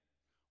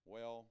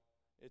Well,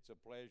 it's a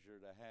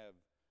pleasure to have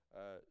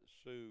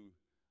Sue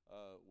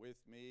with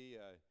me.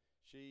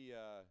 She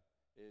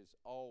is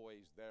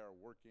always there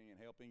working and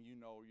helping. You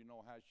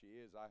know how she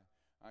is. I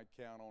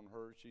count on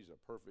her. She's a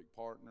perfect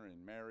partner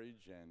in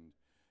marriage and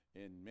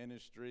in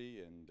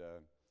ministry, and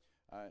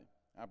I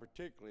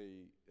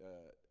particularly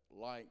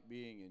like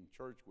being in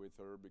church with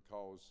her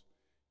because,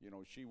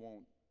 she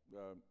won't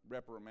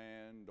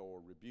reprimand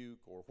or rebuke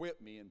or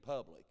whip me in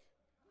public.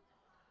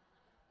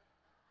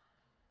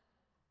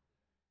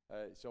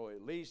 So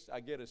at least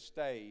I get to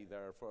stay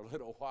there for a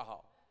little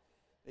while.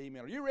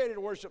 Amen. Are you ready to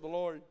worship the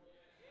Lord?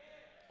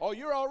 Oh,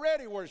 you're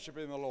already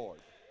worshiping the Lord.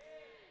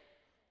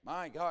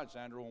 My God,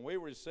 Sandra, when we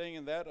were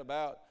singing that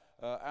about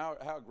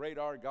how great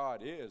our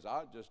God is,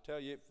 I just tell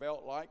you, it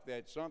felt like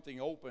that something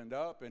opened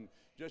up, and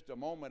just a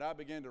moment I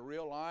began to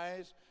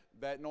realize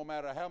that no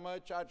matter how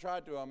much I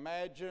tried to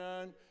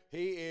imagine,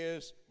 He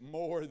is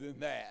more than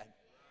that.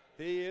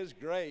 He is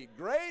great.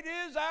 Great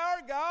is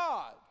our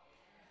God.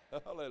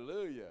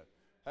 Hallelujah.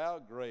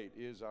 How great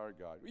is our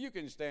God. You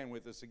can stand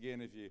with us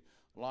again if you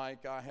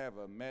like. I have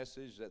a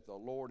message that the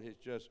Lord has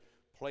just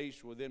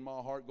placed within my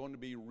heart. Going to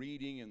be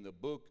reading in the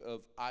book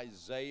of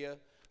Isaiah,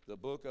 the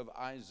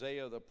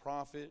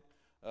prophet,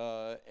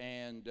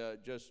 and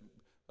just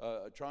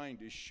trying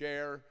to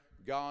share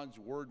God's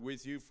word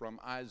with you from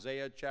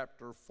Isaiah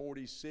chapter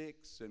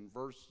 46 and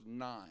verse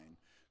 9.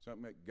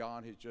 Something that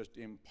God has just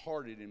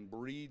imparted and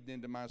breathed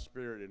into my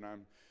spirit, and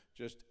I'm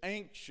just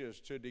anxious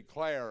to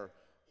declare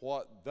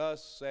what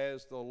thus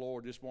says the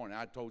Lord this morning.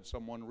 I told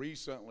someone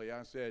recently,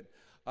 I said,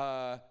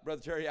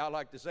 Brother Terry, I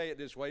like to say it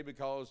this way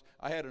because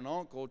I had an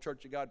uncle,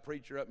 Church of God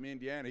preacher up in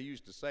Indiana. He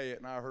used to say it,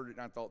 and I heard it,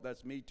 and I thought,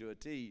 that's me to a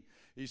T.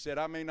 He said,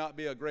 I may not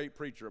be a great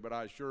preacher, but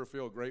I sure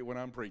feel great when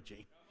I'm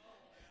preaching.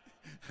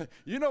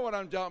 You know what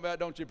I'm talking about,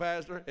 don't you,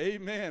 Pastor?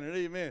 Amen and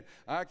amen.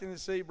 I can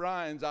see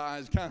Brian's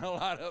eyes kind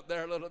of light up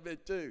there a little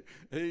bit too.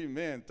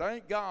 Amen.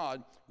 Thank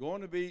God.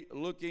 Going to be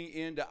looking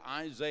into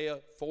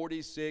Isaiah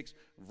 46,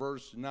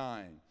 verse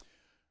 9.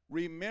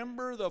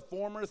 Remember the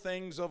former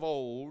things of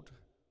old,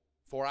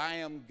 for I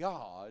am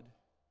God,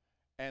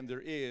 and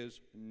there is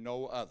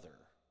no other.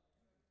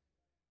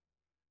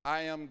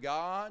 I am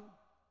God.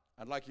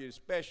 I'd like you to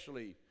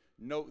especially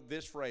note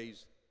this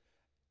phrase,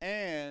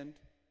 and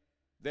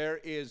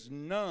there is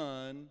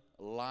none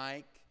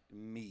like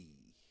me.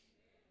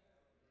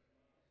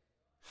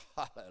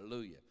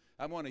 Hallelujah.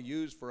 I want to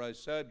use for a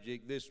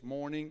subject this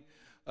morning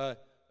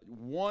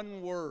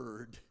one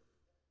word: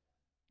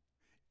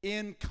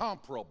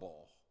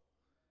 incomparable.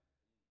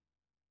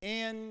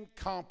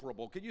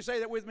 Incomparable. Can you say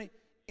that with me?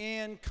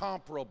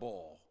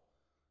 Incomparable.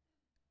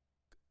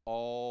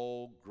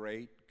 Oh,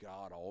 great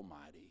God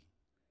Almighty.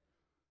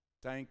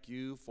 Thank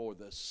you for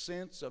the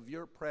sense of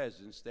your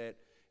presence that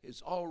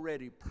is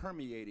already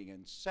permeating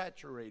and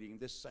saturating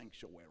this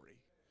sanctuary.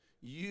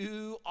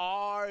 You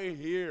are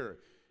here.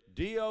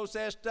 Dios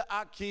está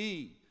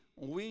aquí.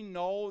 We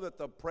know that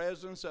the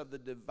presence of the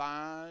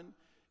divine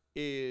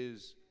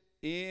is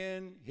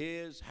in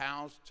His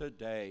house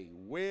today,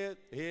 with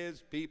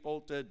His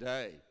people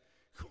today.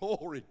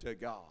 Glory to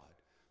God.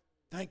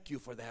 Thank you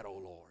for that,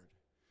 oh Lord.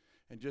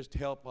 And just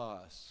help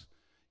us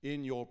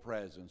in your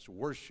presence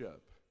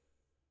worship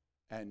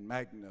and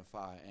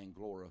magnify and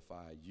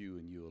glorify you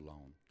and you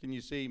alone. Can you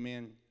see,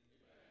 men?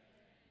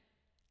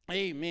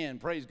 Amen.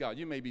 Praise God.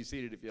 You may be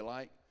seated if you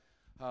like.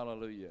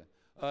 Hallelujah.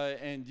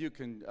 And you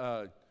can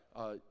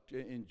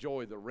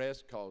enjoy the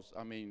rest, because,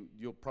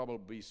 you'll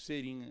probably be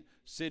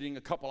sitting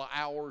a couple of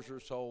hours or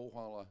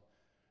so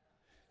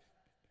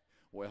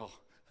while,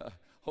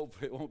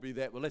 hopefully it won't be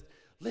that. But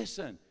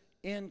listen.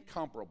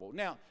 Incomparable.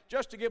 Now,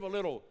 just to give a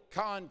little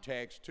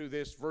context to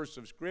this verse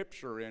of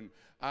Scripture in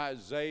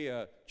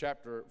Isaiah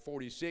chapter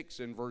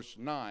 46 and verse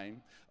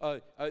 9,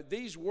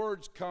 these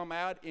words come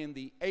out in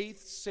the 8th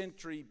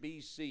century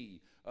B.C.,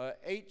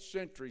 8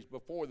 centuries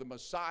before the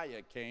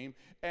Messiah came,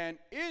 and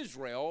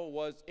Israel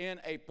was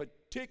in a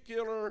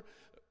particularly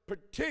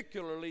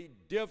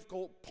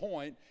difficult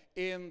point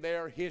in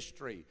their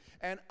history.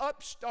 An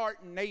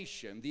upstart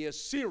nation, the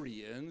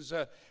Assyrians,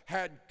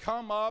 had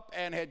come up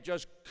and had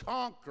just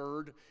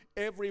conquered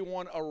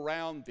everyone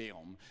around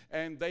them,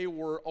 and they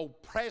were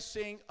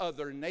oppressing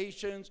other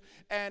nations,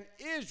 and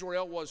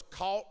Israel was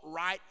caught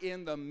right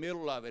in the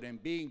middle of it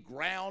and being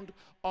ground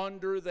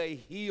under the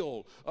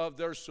heel of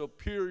their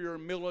superior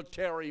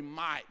military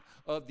might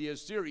of the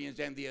Assyrians.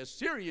 And the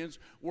Assyrians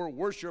were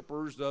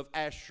worshipers of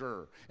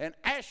Ashur. And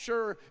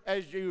Ashur,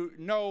 as you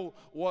know,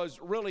 was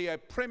really a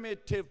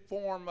primitive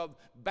form of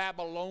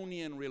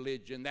Babylonian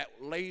religion that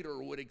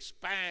later would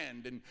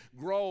expand and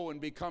grow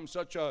and become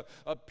such a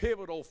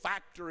pivotal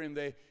factor in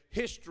the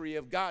history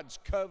of God's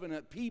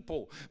covenant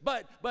people.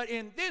 But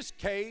in this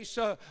case,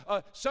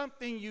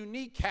 something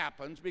unique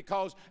happens,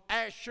 because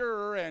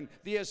Ashur and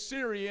the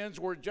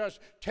Assyrians were just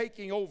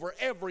taking over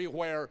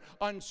everywhere,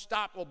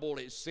 unstoppable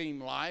it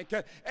seemed like.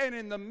 And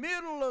in the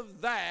middle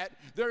of that,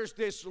 there's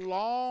this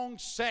long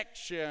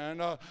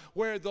section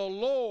where the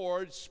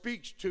Lord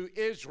speaks to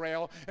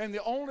Israel, and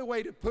the only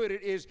way to put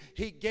it is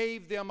He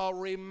gave them a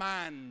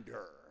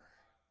reminder.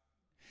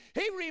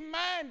 He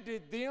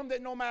reminded them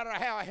that no matter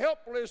how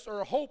helpless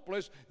or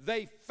hopeless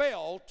they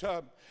felt,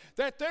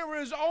 that there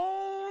was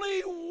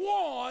only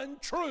one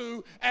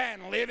true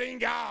and living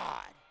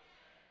God.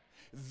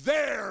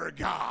 Their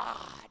God.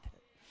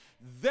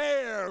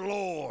 Their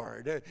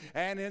Lord.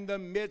 And in the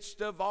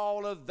midst of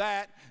all of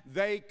that,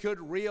 they could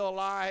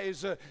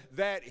realize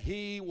that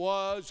He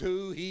was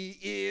who He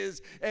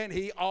is, and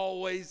He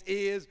always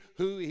is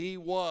who He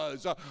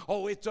was.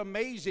 Oh, it's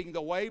amazing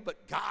the way,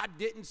 but God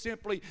didn't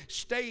simply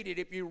state it.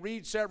 If you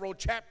read several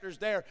chapters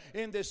there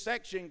in this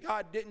section,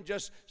 God didn't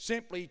just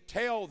simply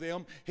tell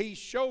them. He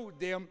showed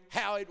them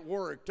how it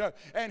worked.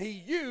 And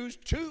He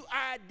used two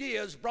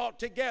ideas brought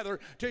together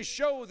to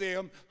show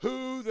them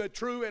who the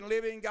true and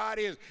living God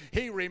is.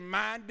 He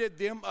reminded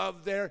them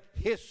of their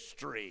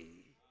history.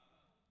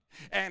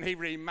 And He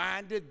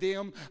reminded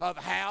them of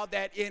how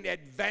that in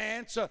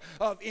advance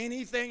of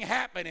anything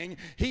happening,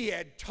 He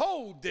had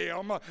told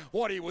them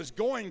what He was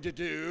going to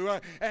do.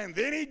 And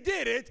then He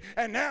did it,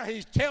 and now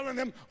He's telling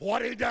them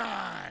what He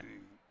done.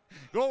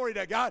 Glory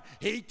to God.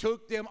 He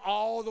took them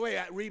all the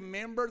way.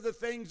 Remember the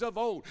things of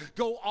old.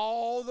 Go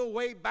all the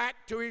way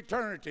back to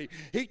eternity.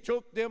 He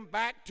took them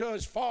back to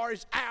as far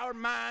as our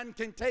mind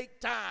can take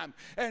time,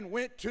 and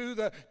went to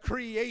the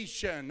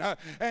creation.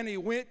 And He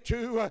went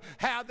to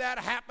how that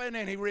happened,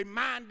 and He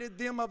reminded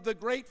them of the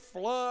great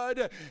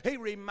flood. He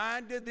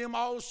reminded them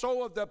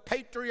also of the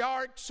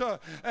patriarchs,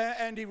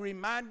 and He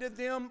reminded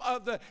them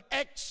of the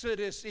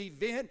Exodus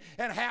event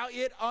and how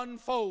it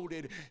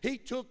unfolded. He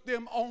took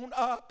them on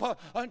up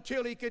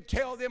until He could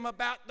tell them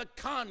about the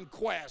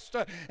conquest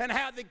and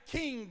how the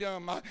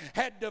kingdom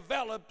had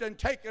developed and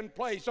taken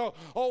place.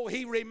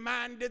 He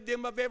reminded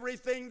them of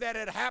everything that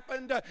had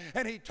happened,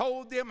 and He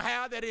told them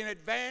how that in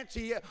advance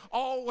He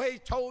always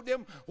told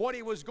them what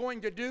He was going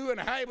to do and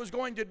how He was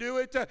going to do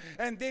it,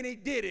 and then He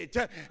did it.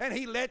 And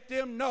He let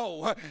them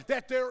know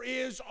that there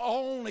is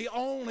only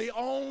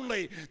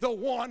the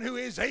one who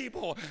is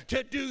able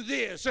to do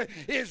this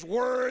is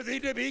worthy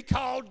to be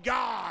called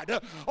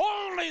God.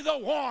 Only the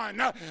one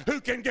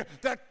who can give.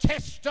 The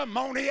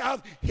testimony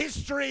of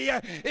history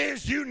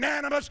is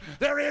unanimous.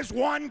 There is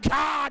one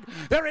God.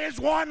 There is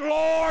one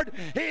Lord.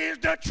 He is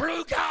the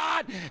true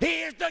God.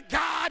 He is the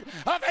God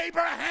of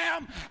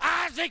Abraham,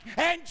 Isaac,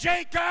 and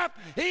Jacob.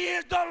 He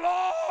is the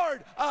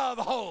Lord of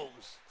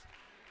hosts.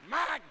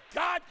 My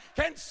God,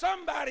 can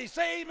somebody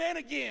say amen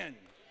again?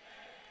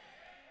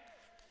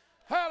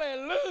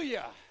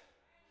 Hallelujah.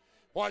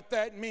 What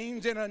that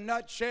means in a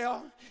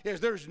nutshell is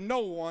there's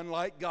no one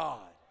like God.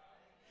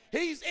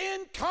 He's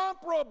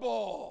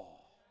incomparable.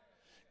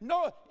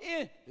 No,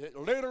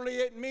 literally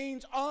it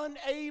means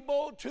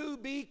unable to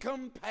be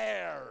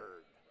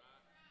compared.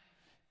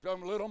 A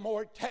little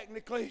more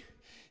technically,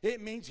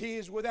 it means He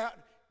is without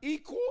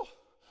equal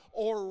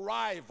or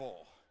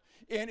rival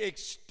in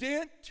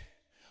extent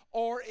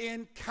or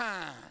in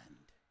kind.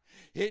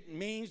 It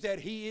means that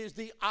He is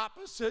the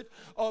opposite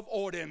of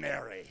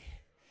ordinary.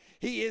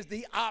 He is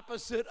the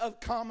opposite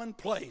of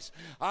commonplace.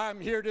 I'm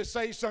here to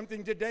say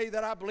something today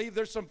that I believe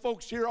there's some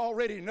folks here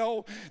already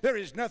know. There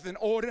is nothing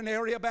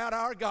ordinary about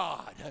our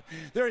God.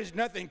 There is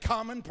nothing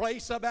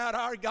commonplace about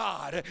our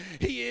God.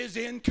 He is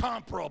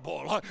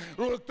incomparable.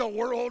 Look the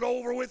world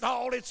over with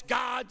all its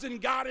gods and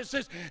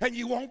goddesses, and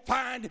you won't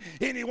find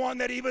anyone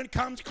that even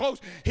comes close.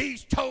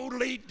 He's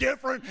totally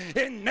different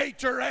in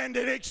nature and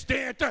in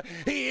extent.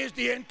 He is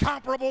the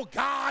incomparable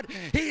God.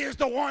 He is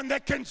the one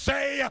that can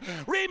say,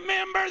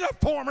 remember the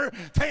former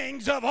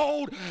things of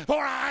old, for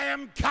I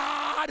am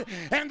God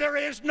and there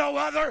is no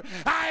other.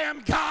 I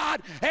am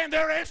God and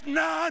there is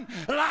none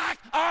like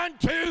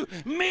unto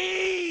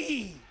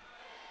me.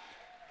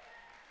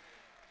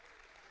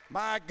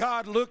 My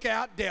God, look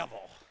out,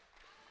 devil.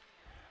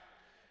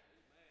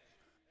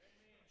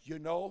 You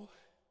know,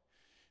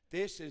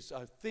 this is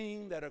a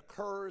theme that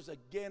occurs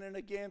again and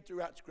again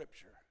throughout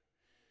Scripture.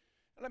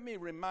 Let me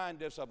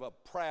remind us of a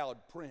proud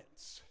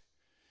prince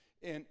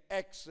in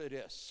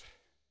Exodus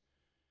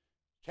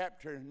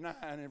chapter 9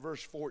 and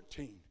verse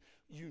 14.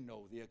 You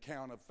know the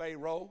account of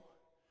Pharaoh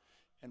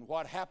and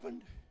what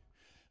happened.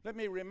 Let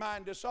me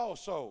remind us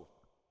also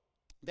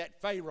that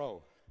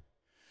Pharaoh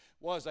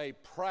was a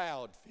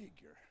proud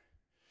figure,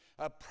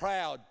 a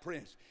proud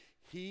prince.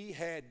 He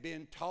had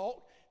been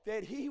taught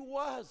that he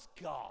was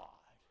God.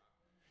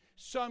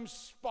 Some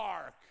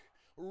spark,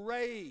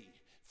 ray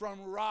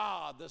from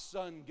Ra, the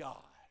sun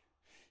god.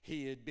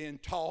 He had been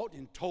taught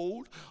and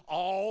told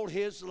all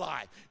his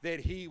life that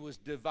he was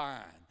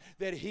divine,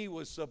 that he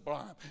was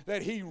sublime,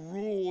 that he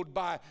ruled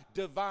by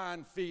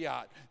divine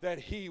fiat, that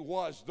he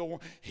was the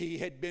one. He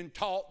had been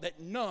taught that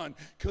none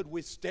could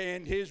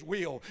withstand his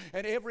will,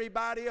 and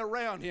everybody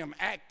around him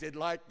acted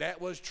like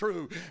that was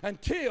true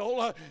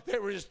until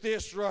there was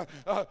this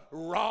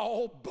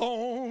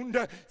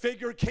raw-boned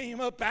figure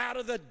came up out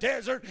of the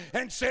desert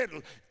and said,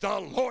 the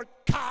Lord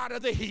God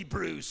of the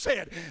Hebrews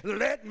said,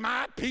 let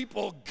my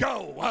people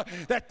go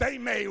that they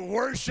may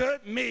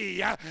worship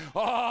me.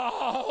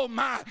 Oh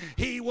my,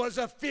 he was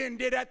a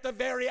offended at the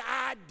very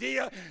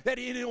idea that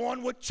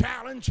anyone would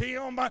challenge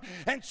him.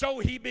 And so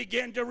he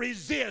began to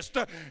resist.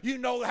 You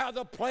know how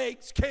the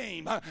plagues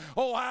came.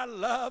 Oh, I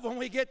love when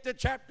we get to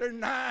chapter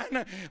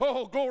 9.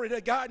 Oh, glory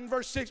to God, in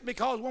verse 6,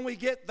 because when we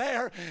get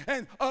there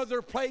and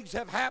other plagues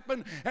have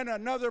happened and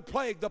another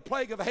plague, the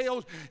plague of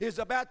hail, is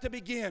about to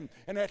begin.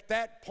 And at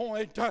that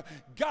point,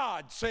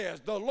 God says,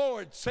 the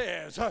Lord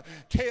says,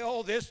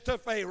 tell this to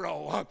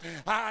Pharaoh.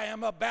 I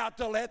am about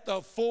to let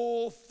the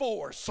full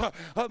force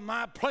of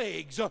my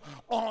plagues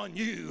on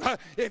you.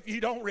 If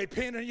you don't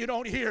repent and you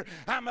don't hear,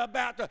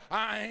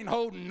 I ain't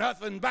holding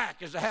nothing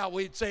back, is how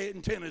we'd say it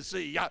in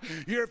Tennessee.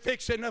 You're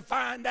fixing to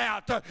find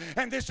out.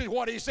 And this is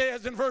what he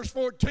says in verse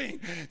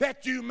 14,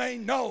 that you may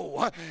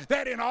know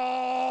that in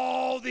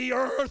all the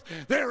earth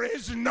there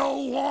is no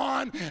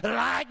one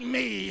like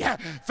me.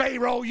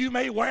 Pharaoh, you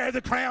may wear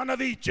the crown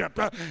of Egypt.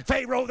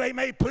 Pharaoh, they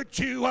may put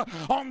you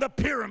on the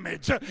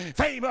pyramids.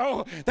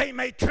 Pharaoh, they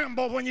may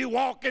tremble when you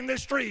walk in the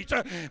streets.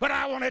 But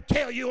I want to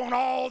tell you, on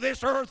all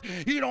this earth,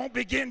 you don't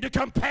begin to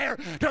compare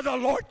to the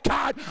Lord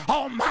God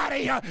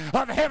Almighty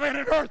of heaven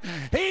and earth.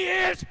 He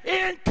is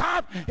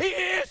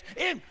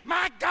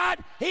my God,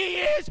 He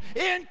is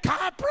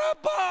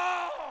incomparable.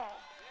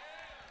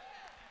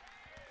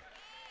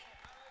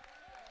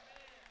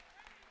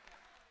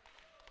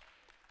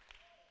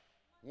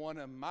 One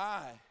of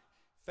my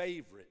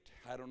favorite,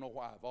 I don't know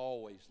why I've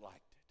always liked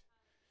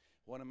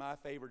it, one of my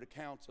favorite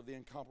accounts of the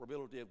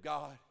incomparability of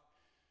God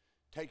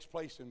takes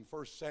place in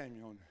 1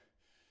 Samuel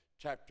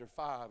chapter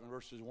 5 and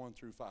verses 1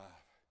 through 5.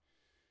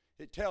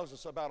 It tells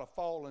us about a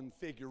fallen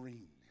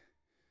figurine.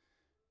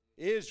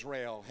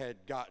 Israel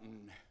had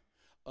gotten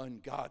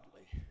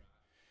ungodly.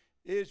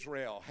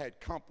 Israel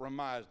had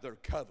compromised their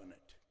covenant.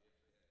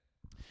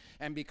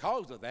 And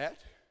because of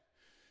that,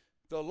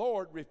 the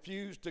Lord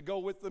refused to go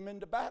with them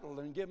into battle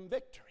and give them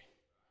victory.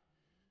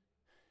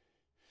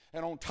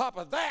 And on top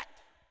of that,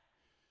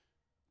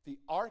 the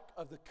Ark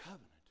of the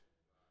Covenant,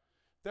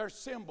 their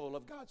symbol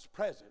of God's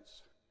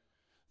presence,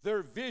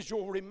 their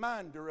visual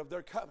reminder of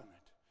their covenant,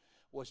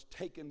 was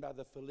taken by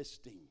the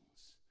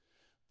Philistines,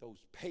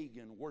 those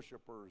pagan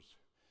worshipers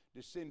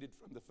descended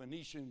from the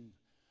Phoenician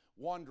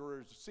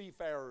wanderers,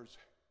 seafarers,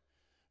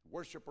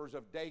 worshipers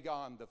of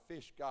Dagon, the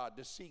fish god,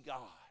 the sea god.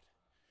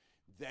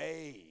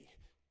 They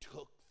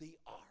took the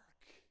ark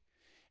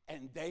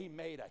and they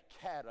made a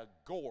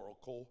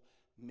categorical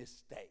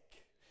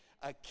mistake,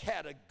 a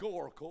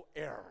categorical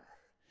error.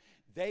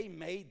 They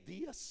made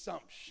the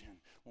assumption,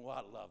 oh,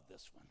 I love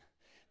this one.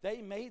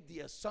 They made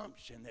the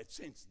assumption that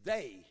since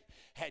they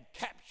had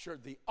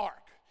captured the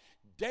ark,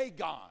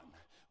 Dagon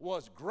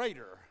was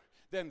greater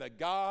than the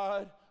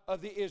God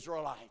of the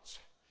Israelites.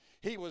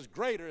 He was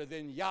greater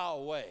than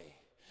Yahweh.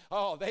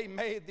 Oh, they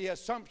made the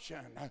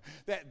assumption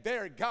that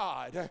their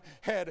God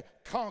had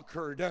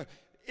conquered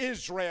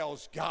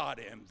Israel's God,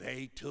 and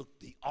they took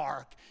the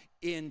ark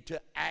into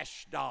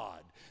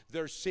Ashdod,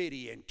 their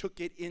city, and took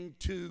it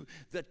into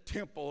the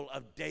temple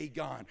of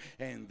Dagon,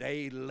 and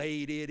they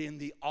laid it in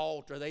the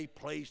altar. They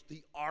placed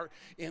the ark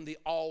in the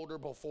altar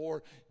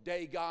before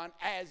Dagon,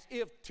 as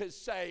if to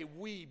say,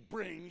 we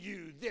bring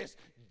you this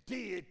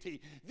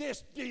deity,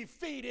 this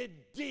defeated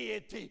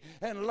deity,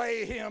 and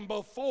lay him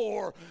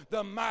before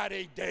the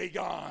mighty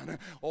Dagon.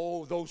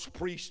 Oh, those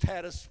priests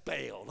had a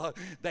spell.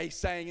 They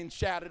sang and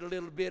shouted a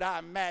little bit. I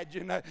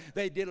imagine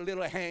they did a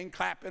little hand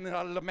clapping, and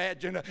I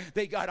imagine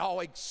they got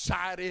all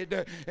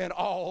excited and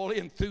all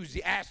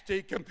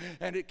enthusiastic,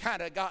 and it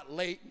kind of got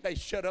late. They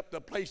shut up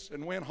the place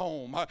and went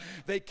home.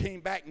 They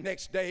came back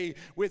next day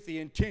with the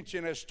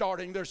intention of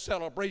starting their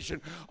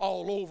celebration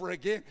all over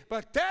again,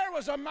 but there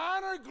was a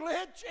minor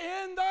glitch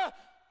in the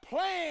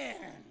plan,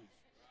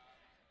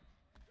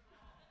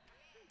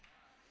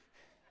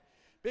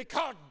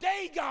 because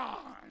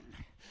Dagon,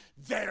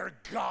 their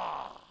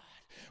God,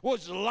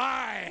 was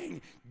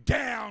lying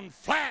down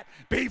flat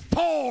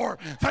before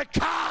the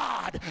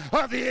God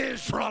of the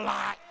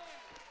Israelites.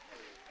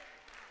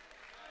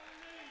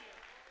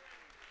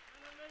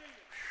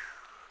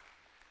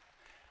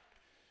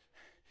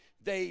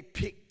 They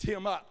picked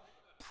him up.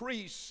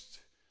 Priests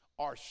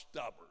are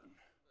stubborn.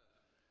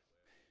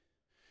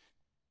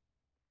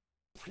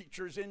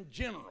 Preachers in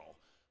general,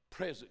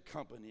 present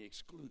company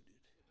excluded,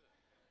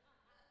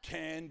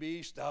 can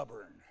be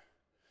stubborn.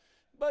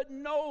 But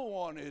no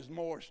one is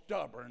more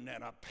stubborn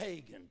than a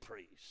pagan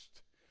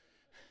priest.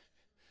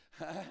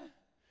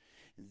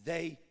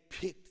 They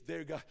picked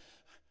their God.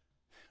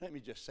 Let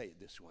me just say it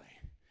this way.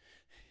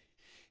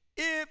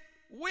 If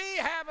we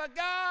have a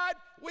God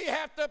we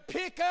have to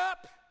pick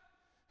up,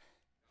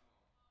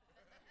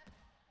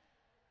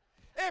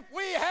 if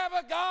we have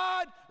a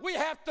God we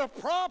have to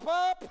prop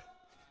up,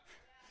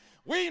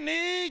 we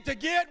need to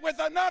get with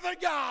another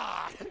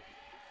God.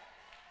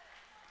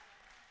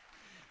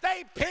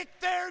 They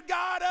picked their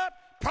God up,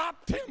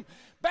 propped him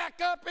back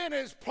up in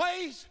his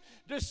place,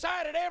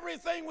 decided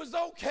everything was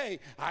okay.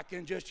 I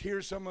can just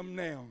hear some of them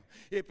now.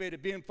 If it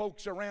had been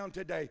folks around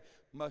today,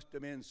 must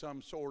have been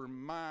some sort of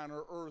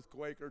minor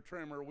earthquake or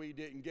tremor we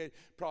didn't get.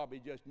 Probably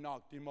just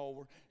knocked him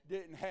over.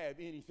 Didn't have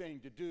anything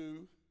to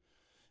do.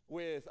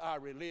 with our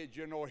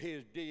religion or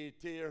his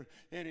deity or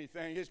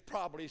anything. It's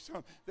probably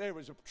there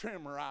was a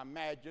tremor, I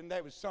imagine.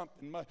 There was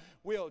something.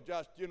 We'll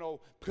just,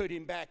 put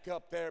him back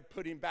up there,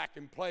 put him back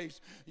in place.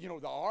 The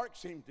ark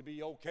seems to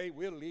be okay.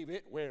 We'll leave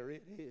it where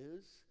it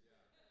is.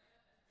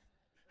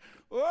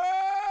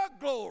 Oh,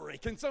 glory.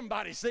 Can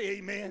somebody say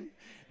amen?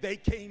 They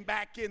came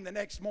back in the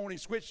next morning,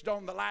 switched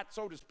on the light,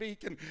 so to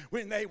speak, and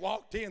when they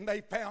walked in,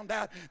 they found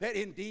out that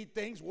indeed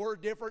things were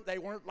different. They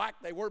weren't like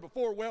they were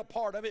before. Well,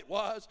 part of it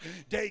was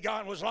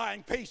Dagon was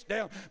lying face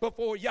down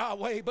before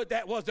Yahweh, but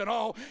that wasn't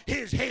all.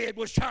 His head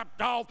was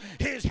chopped off.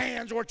 His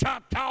hands were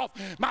chopped off.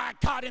 My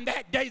God, in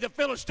that day, the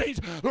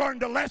Philistines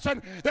learned a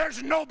lesson.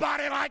 There's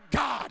nobody like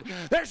God.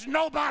 There's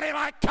nobody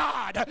like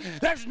God.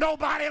 There's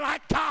nobody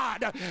like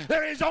God.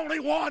 There is only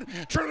one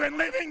true and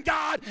living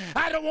God.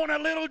 I don't want a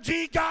little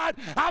G God.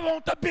 I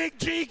want the big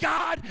G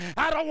God.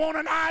 I don't want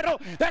an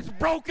idol that's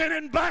broken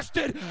and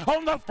busted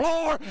on the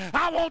floor.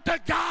 I want the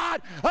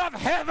God of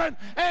heaven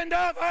and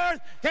of earth.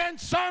 Can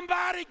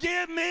somebody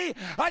give me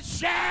a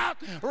shout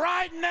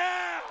right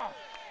now?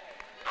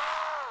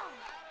 Ah!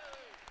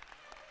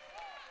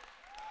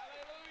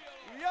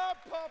 Yup,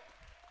 up.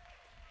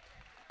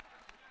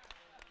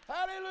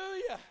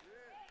 Hallelujah.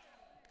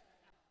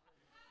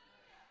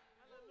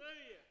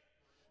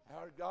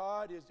 Our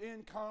God is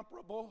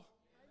incomparable.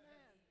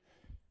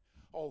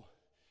 Oh,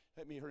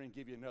 let me hurry and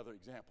give you another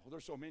example.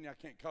 There's so many I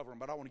can't cover them,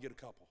 but I want to get a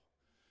couple.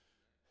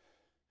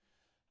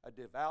 A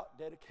devout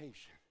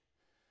dedication.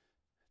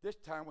 This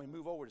time we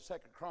move over to 2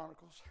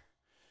 Chronicles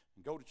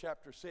and go to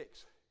chapter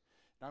 6.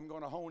 And I'm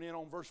going to hone in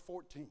on verse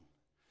 14.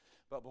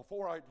 But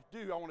before I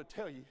do, I want to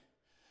tell you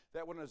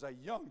that when I was a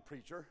young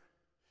preacher,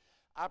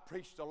 I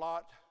preached a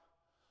lot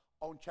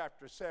on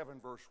chapter 7,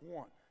 verse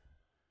 1.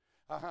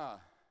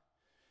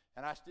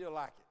 And I still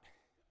like it.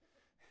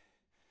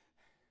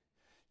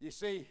 You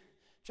see,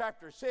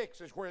 chapter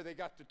 6 is where they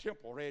got the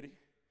temple ready.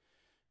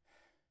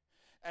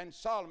 And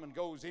Solomon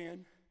goes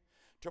in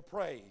to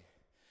pray.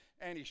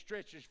 And he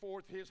stretches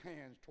forth his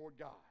hands toward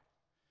God.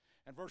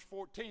 And verse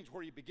 14 is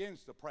where he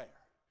begins the prayer.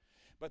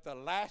 But the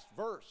last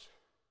verse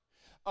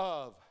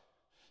of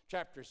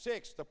chapter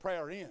 6, the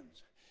prayer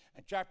ends.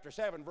 And chapter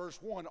 7, verse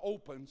 1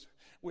 opens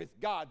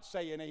with God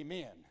saying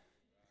amen.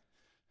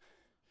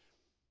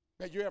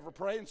 Did you ever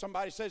pray and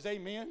somebody says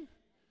amen?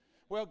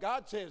 Well,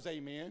 God says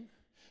amen.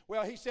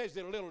 Well, he says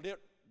it a little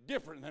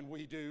different than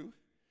we do.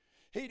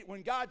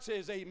 When God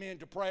says amen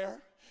to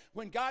prayer,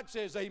 when God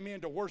says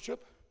amen to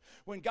worship,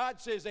 when God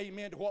says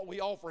amen to what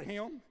we offer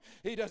him,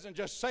 he doesn't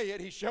just say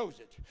it, he shows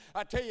it.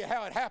 I tell you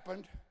how it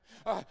happened.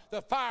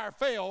 The fire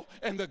fell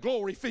and the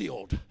glory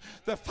filled.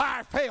 The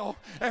fire fell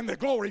and the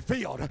glory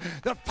filled.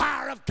 The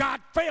fire of God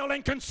fell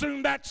and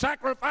consumed that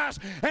sacrifice,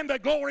 and the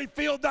glory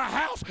filled the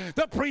house.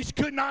 The priest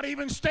could not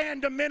even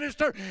stand to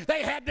minister.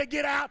 They had to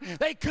get out.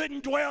 They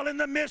couldn't dwell in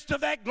the midst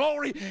of that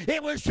glory.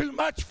 It was too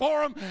much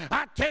for them.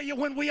 I tell you,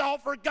 when we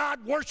offer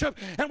God worship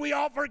and we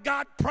offer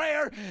God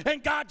prayer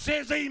and God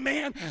says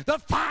amen, the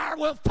fire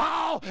will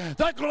fall.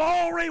 The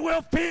glory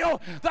will fill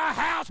the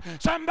house.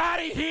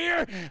 Somebody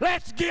here,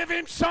 let's give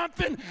him something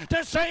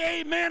to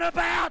say amen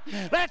about.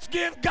 Let's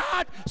give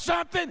God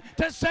something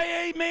to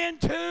say amen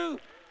to.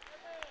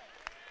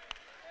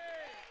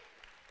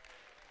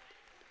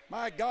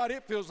 My God,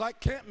 it feels like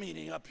camp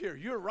meeting up here.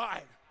 You're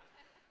right.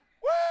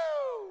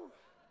 Woo!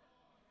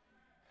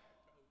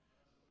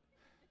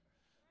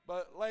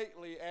 But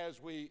lately, as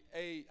we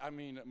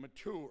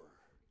mature,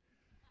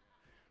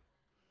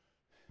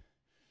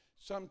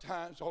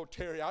 sometimes, oh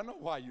Terry, I know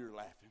why you're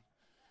laughing.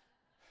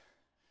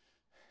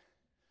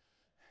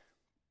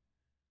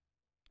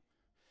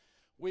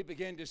 We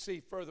begin to see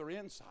further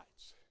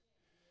insights.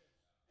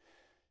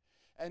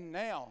 And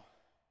now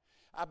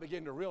I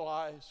begin to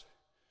realize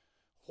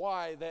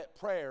why that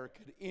prayer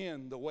could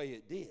end the way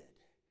it did.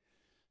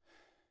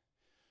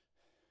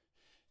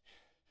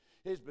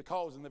 It's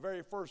because in the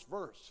very first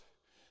verse,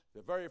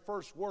 the very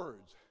first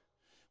words,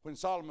 when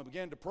Solomon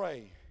began to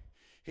pray,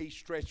 he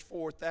stretched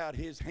forth out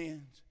his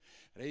hands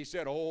and he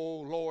said, "O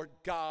Lord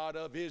God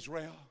of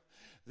Israel,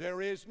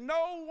 there is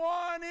no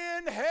one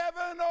in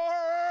heaven or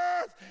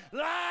earth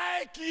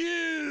like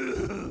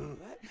you."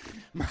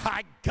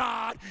 My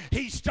God,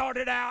 he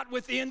started out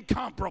with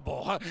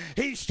incomparable.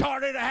 He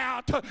started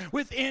out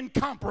with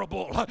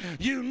incomparable,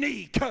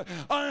 unique,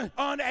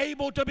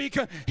 unable to be.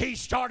 He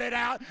started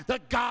out, the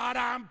God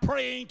I'm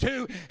praying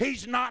to,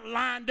 he's not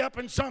lined up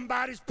in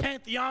somebody's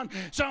pantheon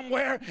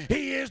somewhere.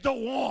 He is the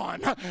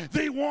one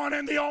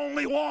and the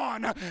only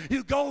one.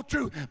 You go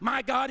through,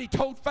 my God, he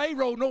told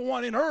Pharaoh, no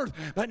one in earth,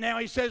 but now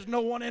he says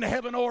no one in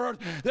heaven or earth.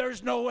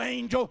 There's no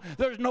angel,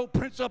 there's no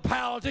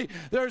principality,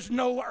 there's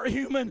no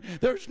human,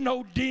 there's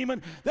no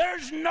demon,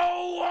 there's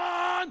no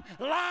one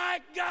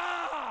like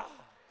God.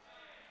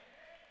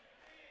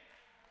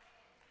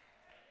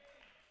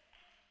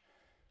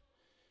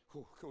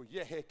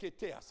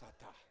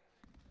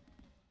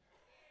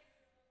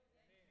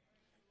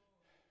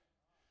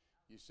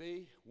 You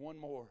see, one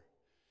more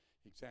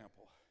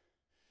example,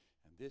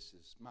 and this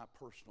is my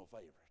personal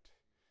favorite,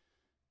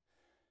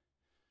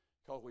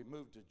 because we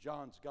moved to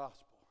John's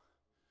Gospel.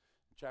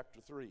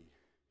 chapter 3 and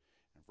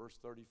verse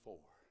 34.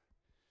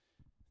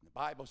 The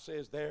Bible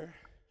says there,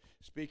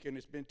 speaking,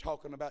 it's been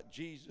talking about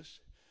Jesus,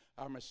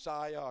 our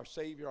Messiah, our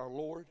Savior, our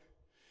Lord,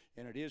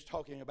 and it is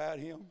talking about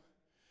him.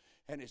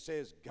 And it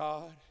says,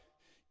 God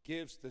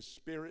gives the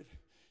Spirit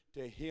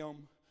to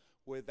him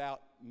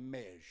without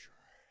measure.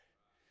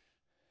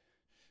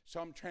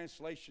 Some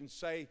translations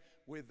say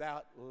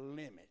without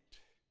limit.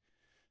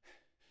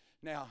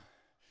 Now,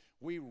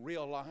 we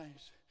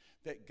realize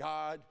that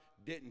God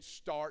didn't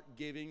start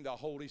giving the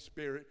Holy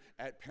Spirit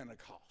at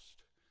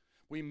Pentecost.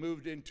 We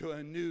moved into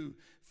a new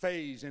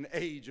phase and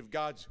age of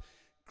God's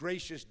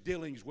gracious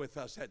dealings with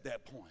us at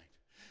that point.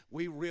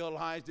 We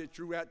realize that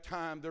throughout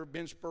time there have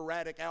been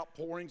sporadic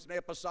outpourings and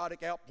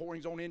episodic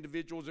outpourings on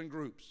individuals and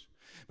groups.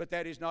 But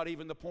that is not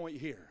even the point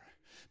here,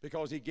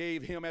 because he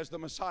gave him as the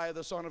Messiah,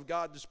 the Son of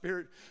God, the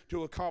Spirit,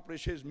 to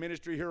accomplish his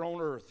ministry here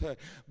on earth.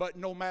 But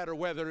no matter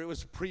whether it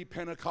was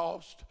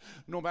pre-Pentecost,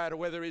 no matter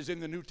whether it's in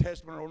the New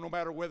Testament, or no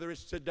matter whether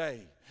it's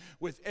today,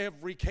 with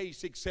every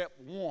case except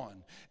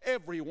one,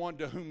 everyone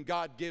to whom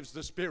God gives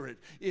the Spirit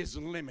is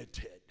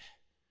limited.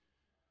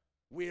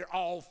 We're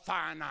all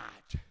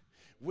finite.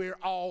 We're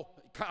all,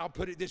 I'll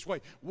put it this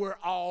way, we're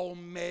all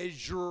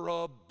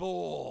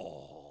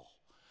measurable.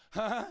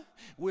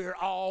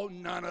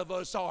 None of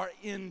us are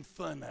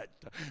infinite.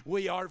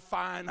 We are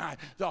finite.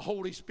 The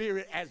Holy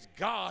Spirit as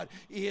God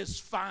is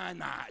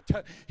finite.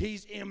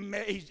 He's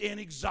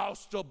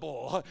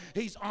inexhaustible.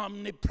 He's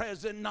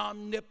omnipresent and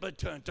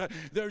omnipotent.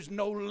 There's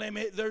no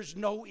limit. There's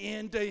no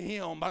end to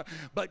him.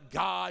 But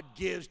God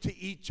gives to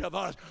each of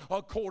us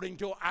according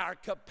to our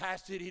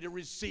capacity to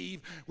receive,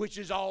 which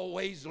is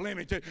always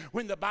limited.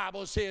 When the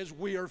Bible says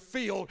we are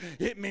filled,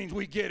 it means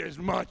we get as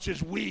much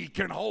as we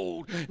can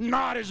hold,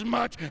 not as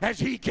much as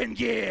he can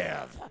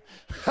give.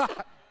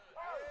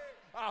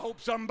 I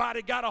hope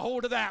somebody got a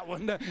hold of that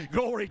one.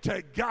 Glory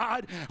to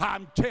God.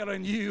 I'm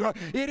telling you,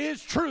 it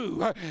is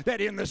true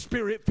that in the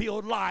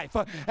Spirit-filled life,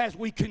 as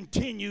we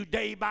continue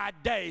day by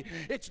day,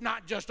 it's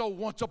not just a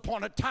once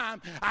upon a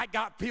time I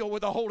got filled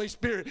with the Holy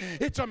Spirit.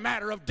 It's a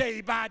matter of day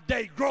by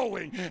day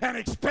growing and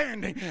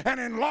expanding and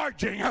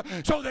enlarging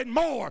so that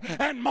more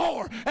and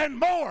more and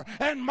more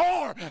and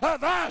more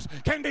of us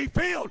can be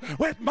filled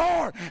with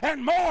more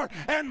and more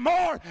and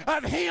more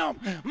of him.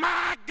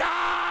 My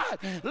God,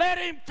 let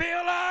him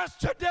fill us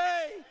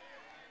today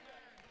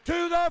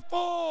to the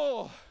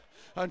full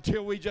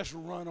until we just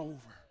run over.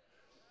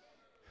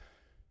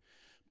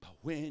 But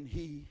when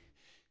he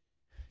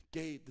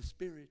gave the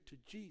Spirit to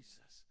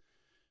Jesus,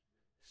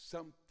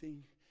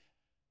 something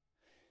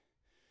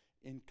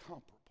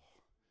incomparable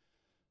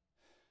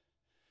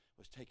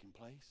was taking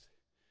place,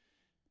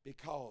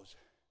 because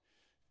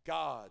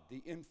God,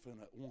 the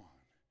infinite one,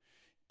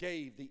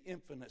 gave the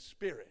infinite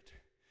Spirit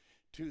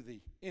to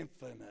the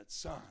infinite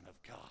Son of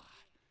God.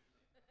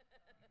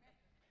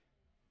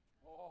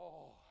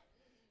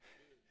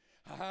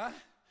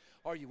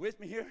 Are you with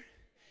me here?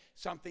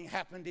 Something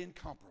happened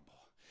incomparable.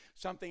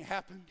 Something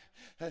happened.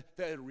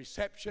 The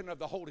reception of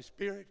the Holy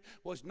Spirit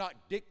was not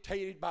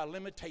dictated by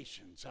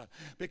limitations,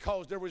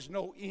 because there was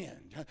no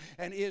end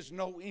and is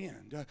no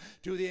end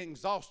to the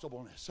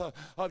inexhaustibleness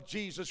of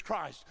Jesus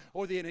Christ,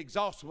 or the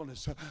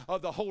inexhaustibleness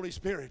of the Holy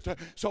Spirit.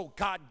 So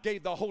God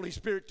gave the Holy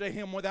Spirit to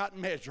him without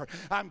measure.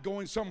 I'm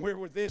going somewhere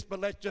with this,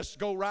 but let's just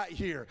go right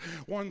here.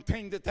 One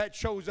thing that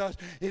shows us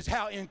is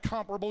how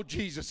incomparable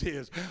Jesus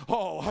is.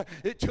 Oh,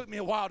 it took me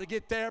a while to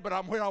get there, but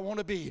I'm where I want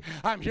to be.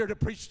 I'm here to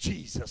preach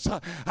Jesus.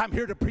 I'm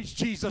here to preach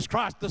Jesus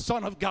Christ, the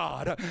Son of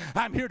God.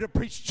 I'm here to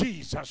preach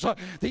Jesus,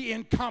 the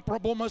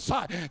incomparable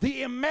Messiah,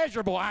 the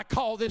immeasurable. I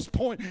call this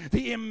point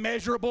the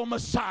immeasurable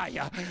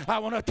Messiah. I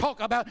want to talk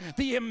about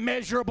the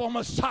immeasurable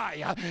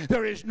Messiah.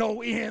 There is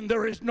no end.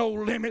 There is no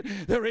limit.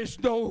 There is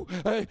no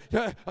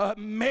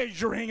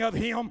measuring of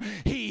him.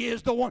 He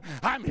is the one.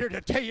 I'm here to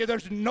tell you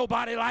there's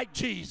nobody like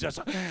Jesus.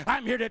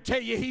 I'm here to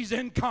tell you he's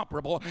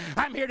incomparable.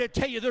 I'm here to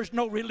tell you there's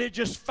no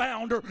religious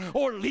founder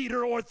or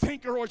leader or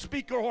thinker or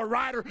speaker or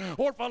writer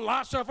or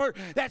philosopher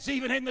that's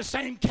even in the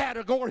same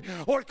category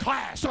or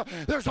class.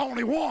 There's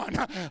only one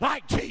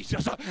like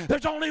Jesus.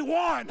 There's only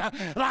one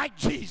like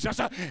Jesus.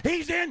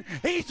 He's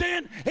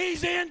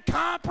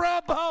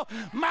incomparable.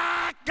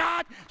 My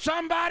God,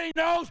 somebody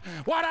knows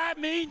what I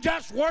mean.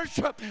 Just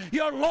worship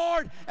your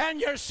Lord and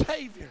your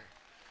Savior.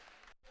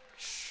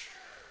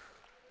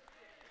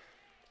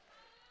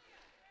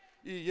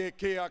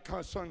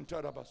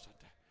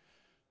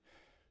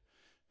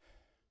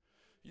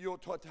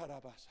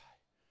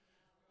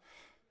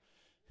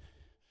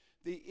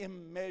 The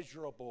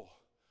immeasurable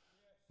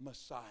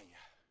Messiah.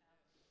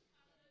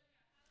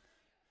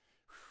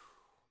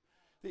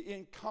 The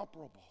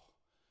incomparable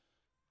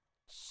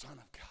Son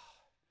of God.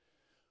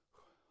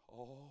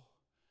 Oh,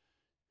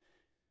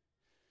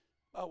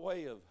 by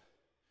way of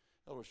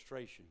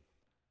illustration,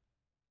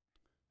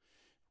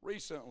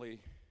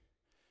 recently,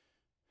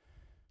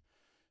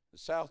 the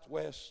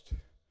Southwest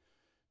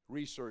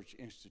Research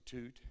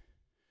Institute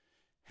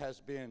has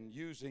been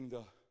using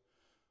the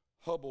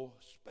Hubble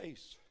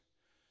Space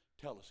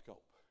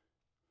Telescope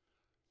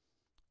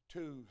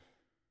to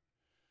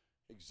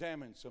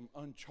examine some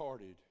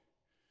uncharted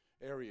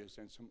areas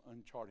and some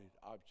uncharted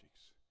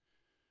objects.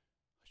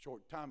 A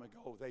short time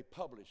ago, they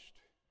published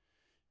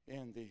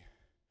in the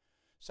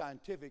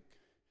Scientific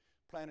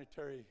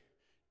Planetary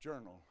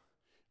Journal,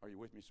 are you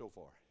with me so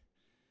far?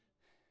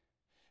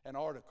 An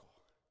article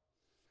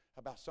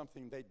about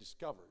something they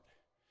discovered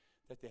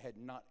that they had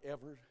not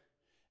ever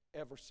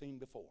seen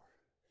before.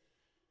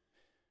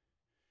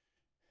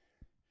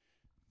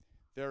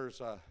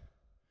 There's a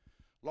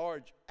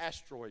large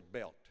asteroid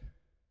belt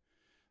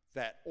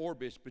that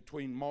orbits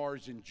between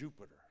Mars and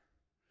Jupiter,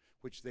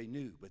 which they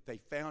knew, but they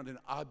found an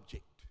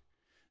object,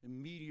 a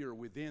meteor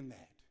within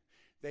that.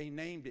 They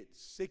named it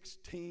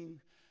 16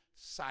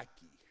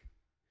 Psyche.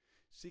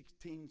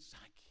 16 Psyche.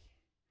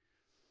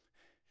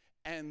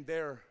 And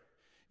their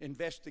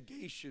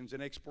investigations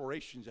and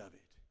explorations of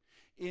it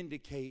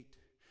indicate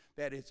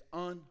that it's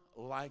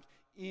unlike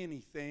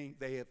anything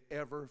they have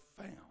ever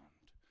found.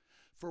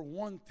 For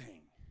one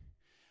thing,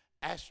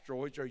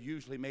 asteroids are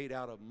usually made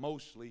out of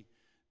mostly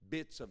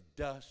bits of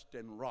dust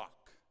and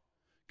rock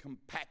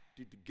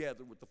compacted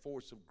together with the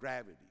force of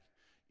gravity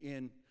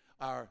in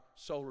our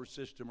solar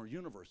system or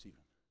universe even.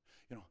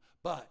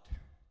 But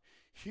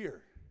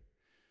here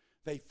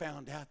they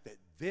found out that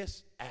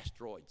this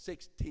asteroid,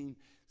 16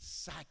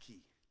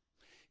 Psyche,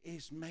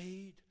 is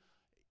made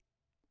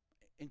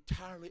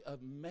entirely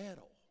of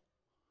metal.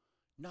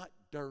 Not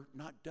dirt,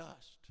 not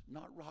dust,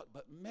 not rock,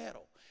 but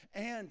metal.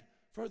 And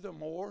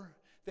furthermore,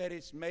 that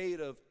it's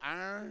made of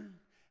iron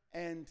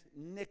and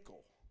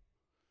nickel.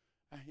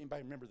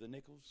 Anybody remember the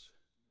nickels?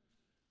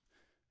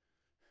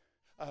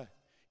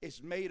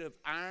 It's made of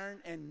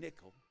iron and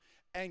nickel.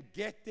 And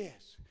get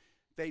this,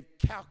 they've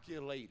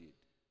calculated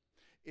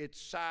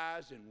its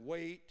size and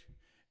weight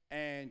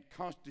and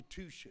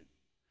constitution.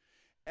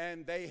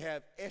 And they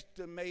have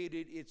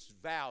estimated its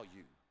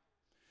value.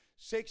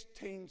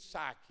 16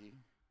 Psyche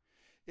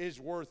is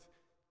worth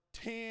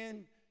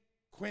 10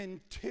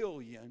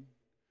 quintillion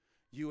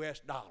US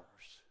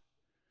dollars.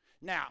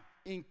 Now,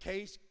 in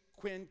case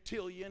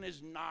quintillion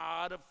is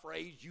not a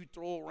phrase you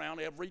throw around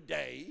every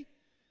day,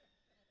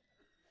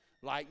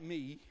 like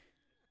me,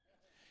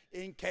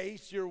 in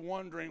case you're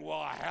wondering,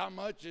 well, how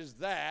much is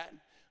that?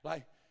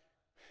 Like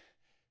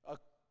a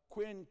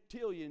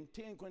quintillion,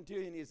 10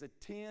 quintillion is a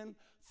 10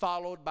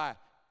 followed by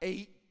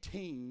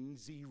 18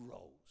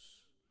 zeros.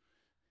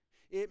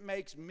 It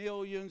makes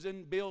millions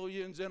and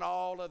billions and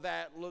all of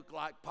that look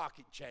like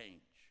pocket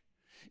change.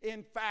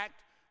 In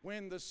fact,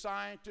 when the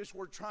scientists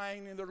were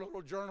trying in their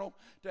little journal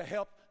to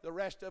help the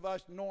rest of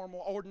us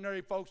normal,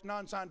 ordinary folks,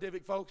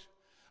 non-scientific folks,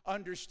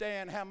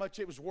 understand how much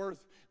it was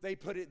worth, they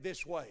put it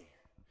this way.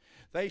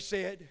 They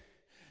said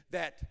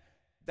that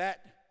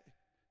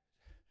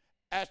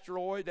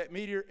asteroid, that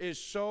meteor, is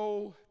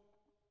so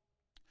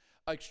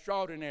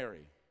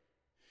extraordinary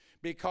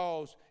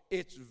because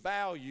its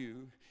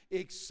value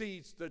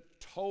exceeds the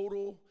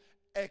total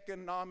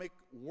economic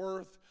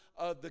worth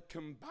of the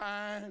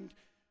combined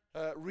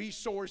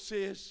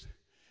resources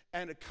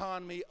and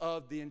economy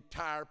of the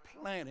entire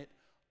planet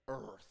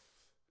Earth.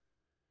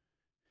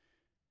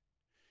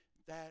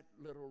 That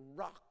little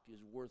rock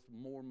is worth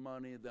more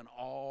money than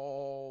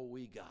all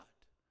we got.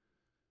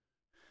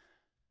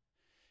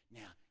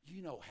 Now,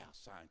 you know how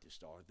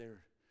scientists are.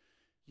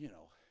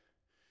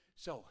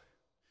 So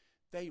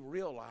they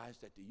realize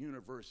that the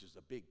universe is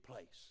a big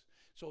place.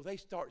 So they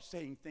start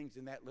saying things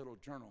in that little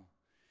journal.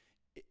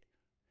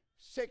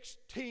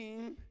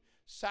 16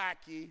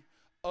 Psyche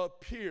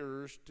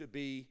appears to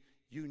be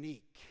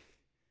unique.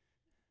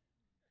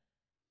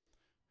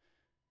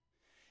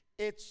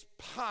 It's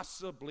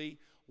possibly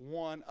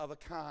one of a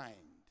kind.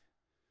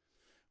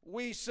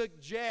 We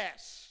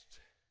suggest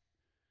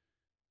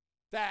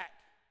that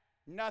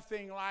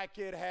nothing like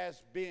it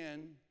has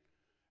been,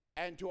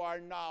 and to our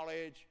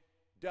knowledge,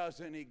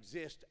 doesn't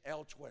exist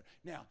elsewhere.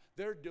 Now,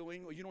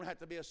 you don't have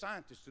to be a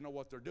scientist to know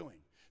what they're doing.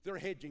 They're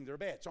hedging their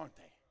bets, aren't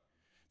they?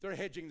 They're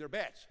hedging their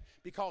bets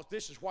because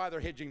this is why they're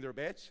hedging their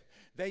bets.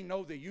 They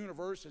know the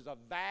universe is a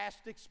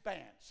vast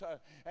expanse,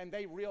 and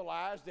they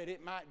realize that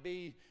it might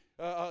be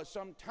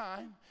some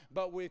time,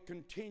 but with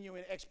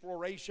continuing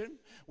exploration,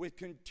 with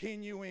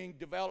continuing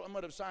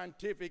development of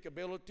scientific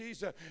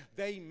abilities,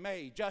 they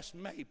may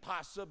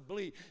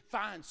possibly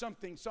find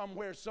something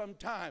somewhere,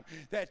 sometime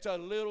that's a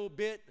little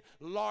bit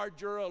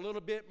larger, a little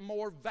bit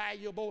more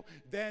valuable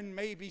than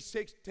maybe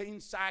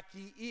 16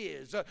 Psyche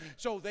is.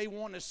 So they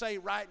want to say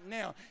right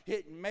now,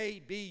 it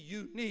may be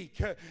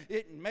unique.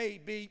 It may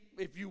be,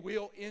 if you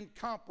will,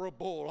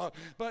 incomparable.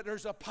 But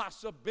there's a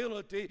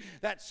possibility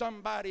that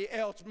somebody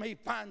else may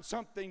find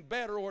something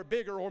better or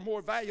bigger or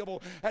more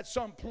valuable at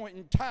some point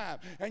in time.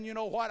 And you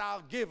know what?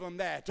 I'll give them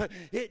that.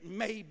 It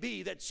may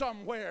be that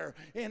somewhere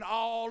in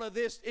all of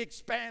this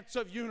expanse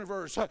of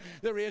universe,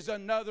 there is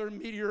another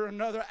meteor,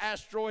 another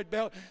asteroid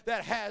belt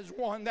that has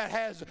one that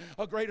has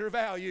a greater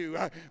value.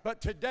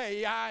 But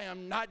today I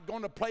am not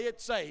going to play it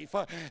safe,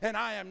 and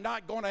I am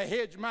not going to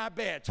hedge my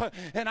bet,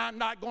 and I'm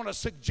not going to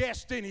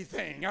suggest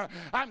anything.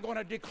 I'm going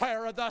to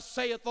declare, thus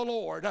saith the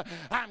Lord.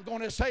 I'm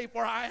going to say,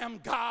 for I am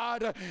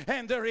God,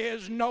 and there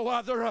is no no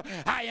other.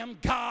 I am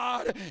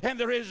God, and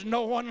there is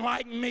no one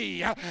like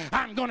me.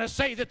 I'm going to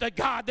say that the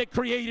God that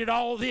created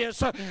all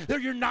this,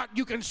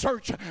 you can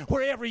search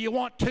wherever you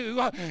want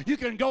to. You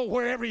can go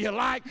wherever you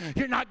like.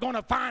 You're not going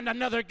to find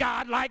another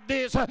God like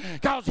this,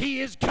 because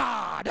He is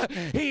God.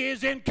 He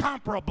is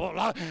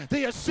incomparable.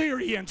 The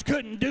Assyrians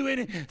couldn't do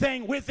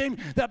anything with Him.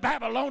 The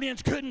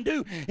Babylonians couldn't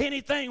do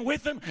anything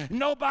with Him.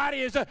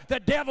 Nobody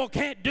the devil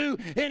can't do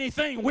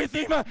anything with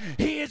Him.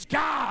 He is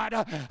God.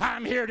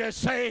 I'm here to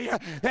say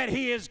that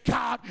He is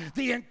God,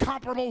 the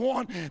incomparable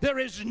one. There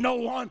is no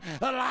one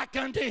like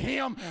unto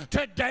Him.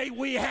 Today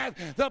we have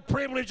the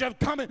privilege of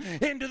coming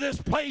into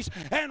this place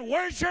and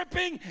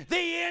worshiping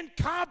the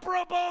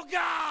incomparable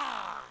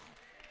God.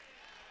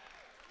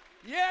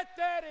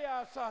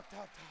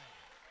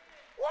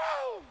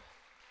 Whoa!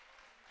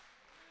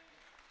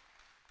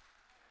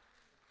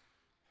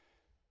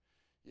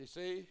 You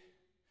see,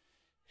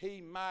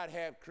 He might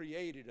have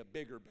created a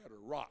bigger, better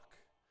rock,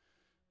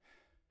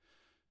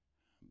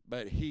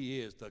 but He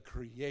is the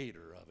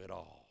creator of it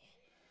all.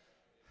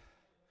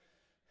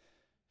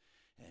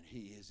 And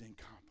He is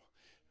incomparable.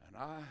 And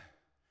I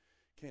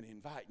can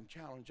invite and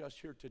challenge us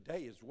here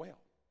today as well.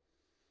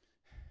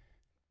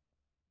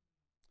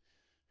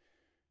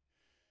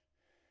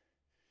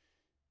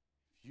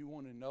 If you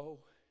want to know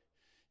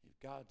if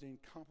God's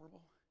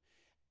incomparable,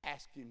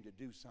 ask Him to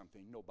do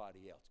something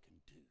nobody else can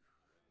do.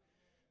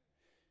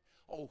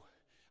 Oh,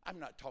 I'm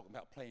not talking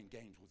about playing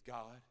games with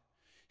God.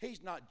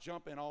 He's not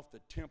jumping off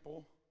the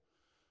temple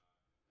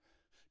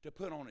to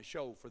put on a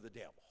show for the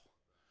devil.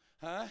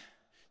 Huh?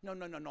 No,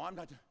 I'm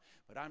not.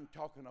 But I'm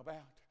talking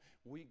about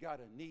we got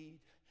a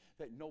need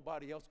that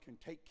nobody else can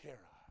take care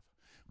of.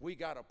 We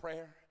got a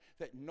prayer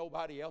that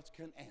nobody else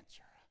can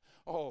answer.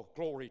 Oh,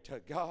 glory to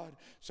God.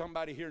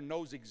 Somebody here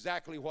knows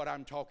exactly what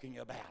I'm talking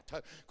about.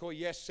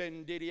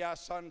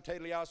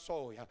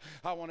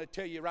 I want to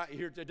tell you right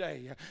here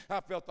today,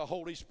 I felt the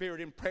Holy Spirit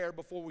in prayer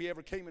before we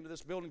ever came into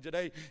this building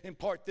today.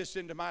 Impart this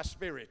into my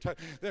spirit.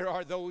 There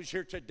are those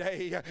here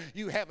today,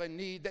 you have a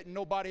need that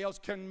nobody else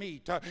can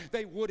meet.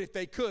 They would if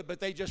they could, but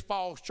they just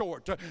fall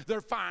short.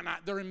 They're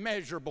finite, they're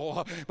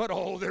immeasurable. But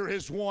oh, there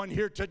is one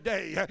here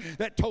today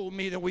that told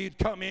me that we'd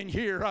come in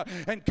here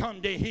and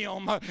come to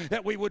Him,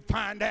 that we would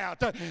find out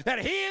that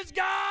He is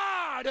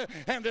God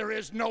and there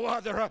is no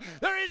other.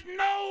 There is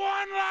no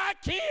one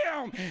like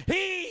Him.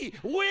 He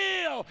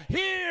will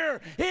hear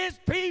His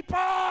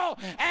people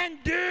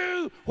and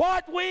do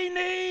what we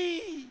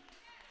need.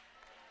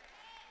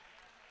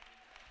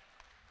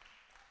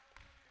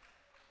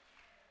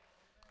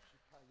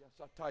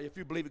 I'll tell you, if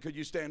you believe it, could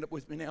you stand up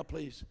with me now,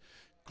 please?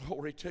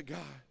 Glory to God.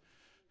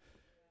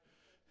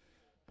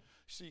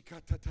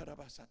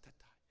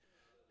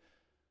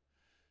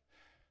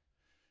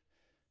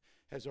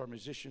 As our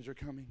musicians are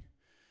coming,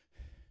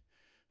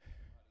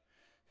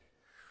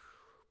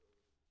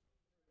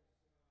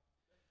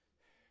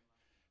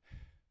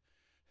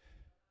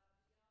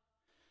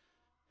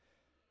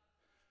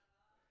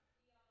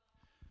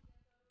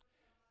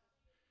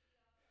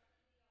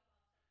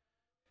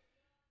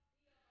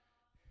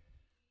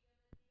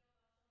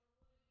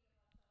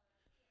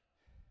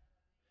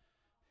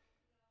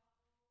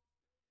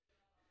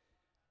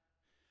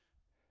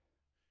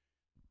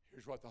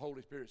 here's what the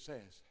Holy Spirit says.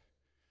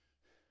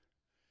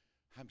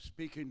 I'm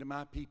speaking to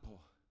my people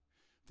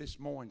this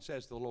morning,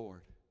 says the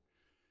Lord.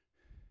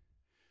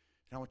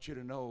 And I want you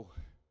to know,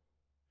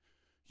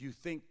 you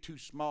think too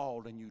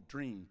small and you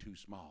dream too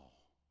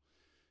small.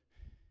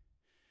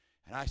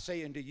 And I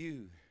say unto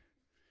you,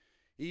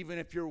 even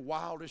if your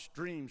wildest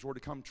dreams were to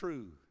come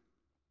true,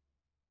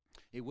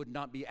 it would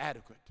not be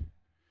adequate,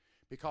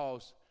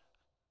 because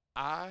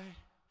I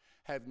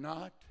have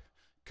not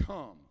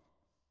come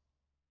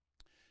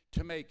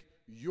to make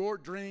your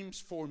dreams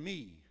for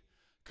me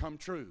come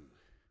true.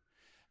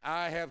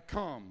 I have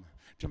come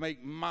to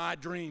make my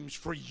dreams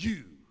for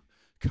you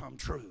come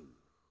true.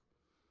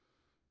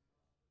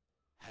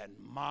 And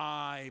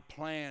my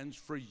plans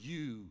for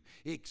you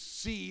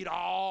exceed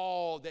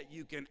all that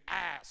you can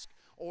ask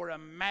or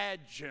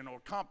imagine or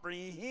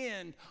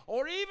comprehend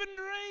or even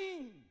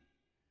dream.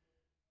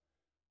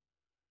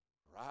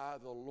 For I,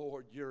 the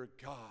Lord your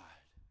God,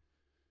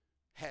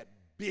 had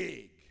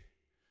big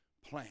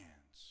plans,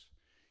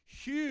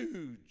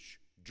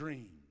 huge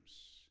dreams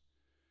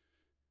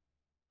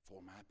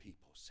for my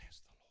people, says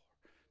the Lord.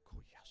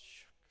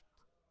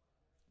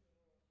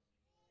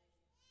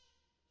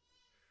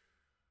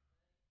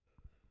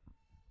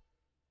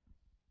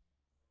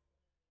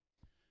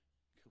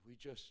 Could we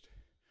just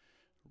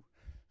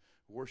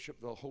worship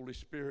the Holy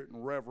Spirit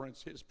and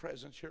reverence His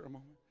presence here a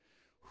moment?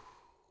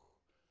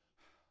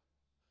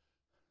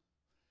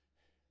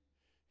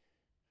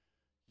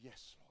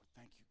 Yes, Lord.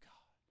 Thank you, God.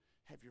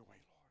 Have your way,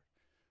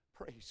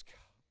 Lord. Praise God.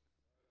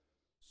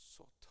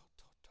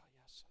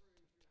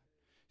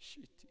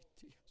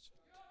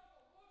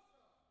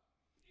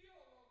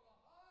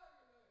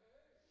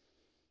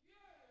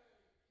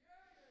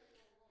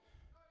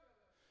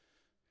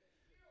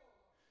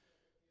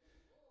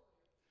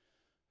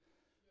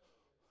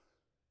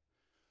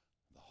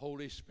 The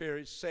Holy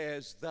Spirit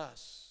says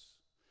thus,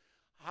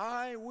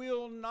 I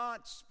will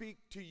not speak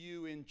to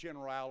you in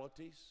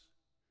generalities.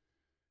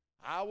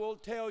 I will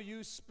tell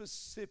you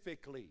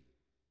specifically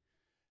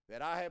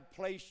that I have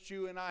placed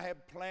you and I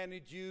have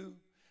planted you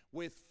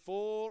with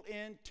full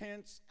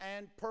intents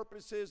and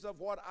purposes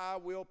of what I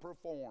will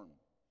perform.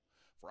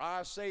 For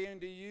I say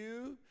unto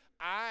you,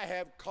 I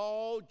have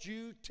called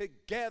you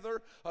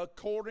together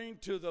according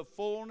to the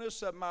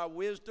fullness of my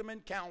wisdom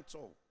and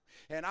counsel.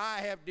 And I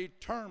have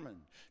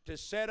determined to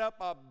set up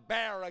a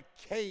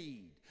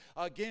barricade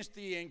against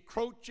the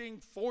encroaching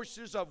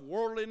forces of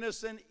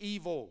worldliness and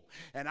evil.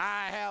 And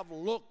I have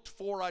looked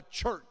for a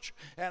church,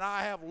 and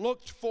I have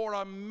looked for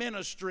a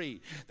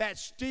ministry that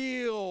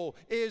still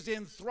is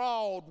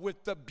enthralled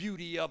with the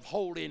beauty of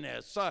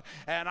holiness.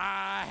 And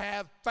I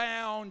have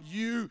found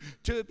you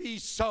to be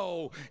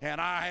so, and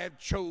I have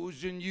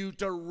chosen you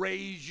to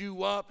raise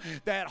you up,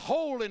 that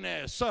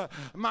holiness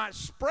might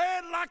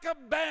spread like a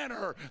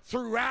banner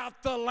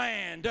throughout the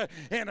land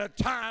in a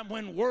time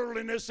when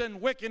worldliness and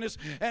wickedness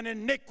and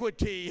iniquity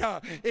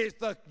is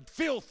the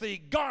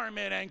filthy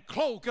garment and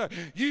cloak.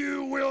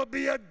 You will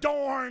be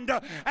adorned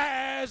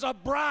as a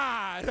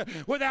bride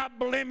without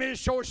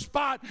blemish or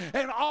spot,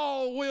 and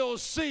all will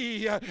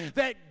see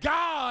that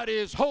God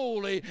is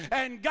holy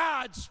and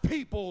God's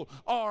people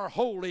are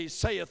holy,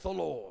 saith the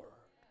Lord.